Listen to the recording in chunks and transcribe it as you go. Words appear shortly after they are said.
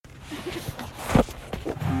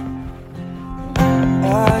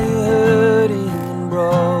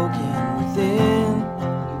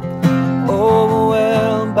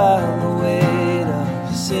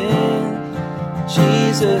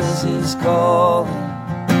calling.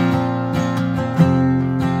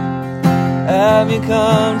 Have you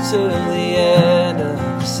come to the end of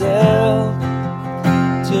yourself?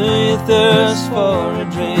 Do you thirst for a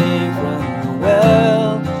drink from the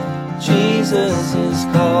well? Jesus is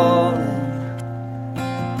calling.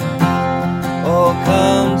 Oh,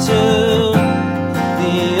 come to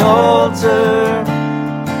the altar.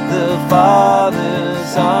 The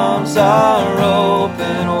Father's arms are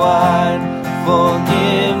open wide.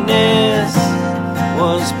 Forgiveness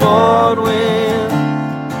was bought with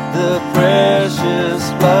the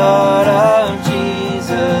precious blood of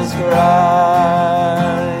Jesus Christ.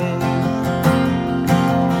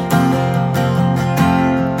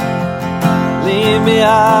 Leave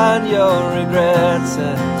behind your regrets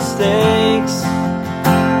and mistakes.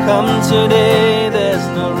 Come today, there's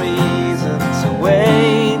no reason to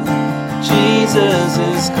wait. Jesus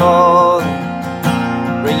is calling.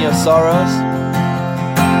 Bring your sorrows.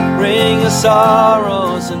 Bring your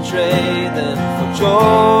sorrows and trade them for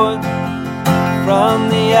joy. From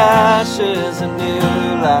the ashes a new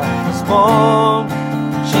life is born.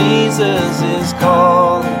 Jesus is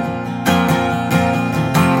calling.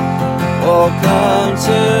 Oh, come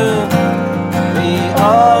to the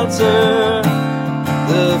altar.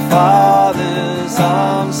 The Father's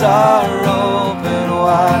arms are open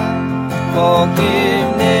wide.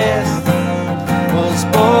 Forgiveness was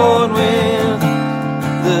born with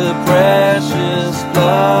the precious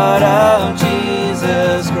blood of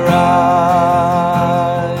Jesus Christ.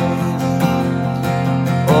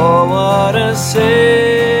 Oh, what a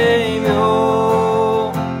Savior!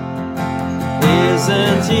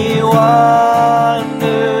 Isn't He wonderful?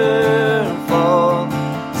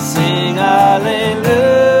 Sing hallelujah,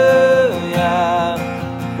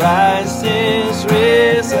 Christ is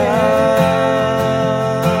risen.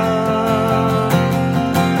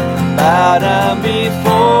 Bow down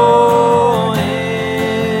before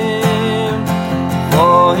Him,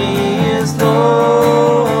 for He is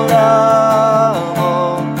Lord of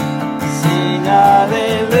all. Sing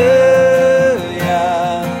hallelujah,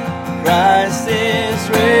 Christ is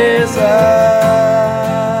risen.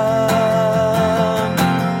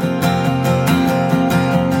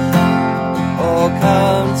 Oh,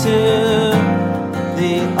 come to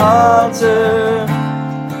the altar.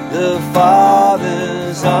 The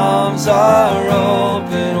Father's arms are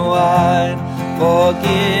open wide.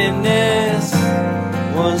 Forgiveness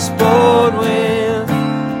was bought with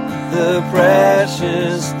the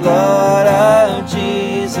precious blood of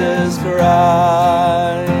Jesus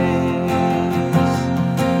Christ.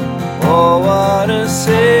 Oh, what a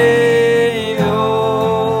Savior!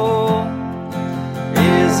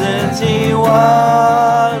 Isn't He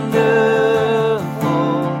wonderful?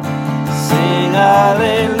 Sing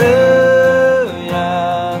hallelujah,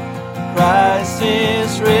 Christ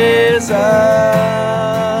is risen.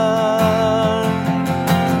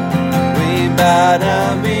 We bow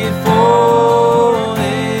down before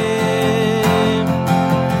Him,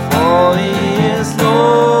 for He is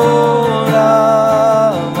Lord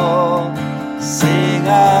of all. Sing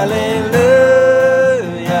hallelujah,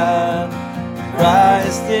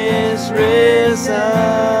 Christ is risen.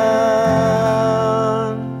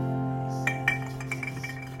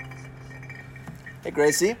 Hey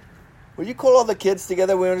Gracie, will you call all the kids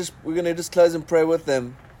together? We're gonna just close and pray with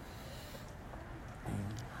them.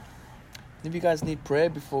 If you guys need prayer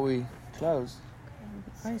before we close.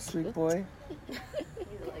 Hi, sweet boy.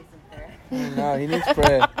 No, he needs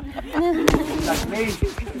prayer. Like me.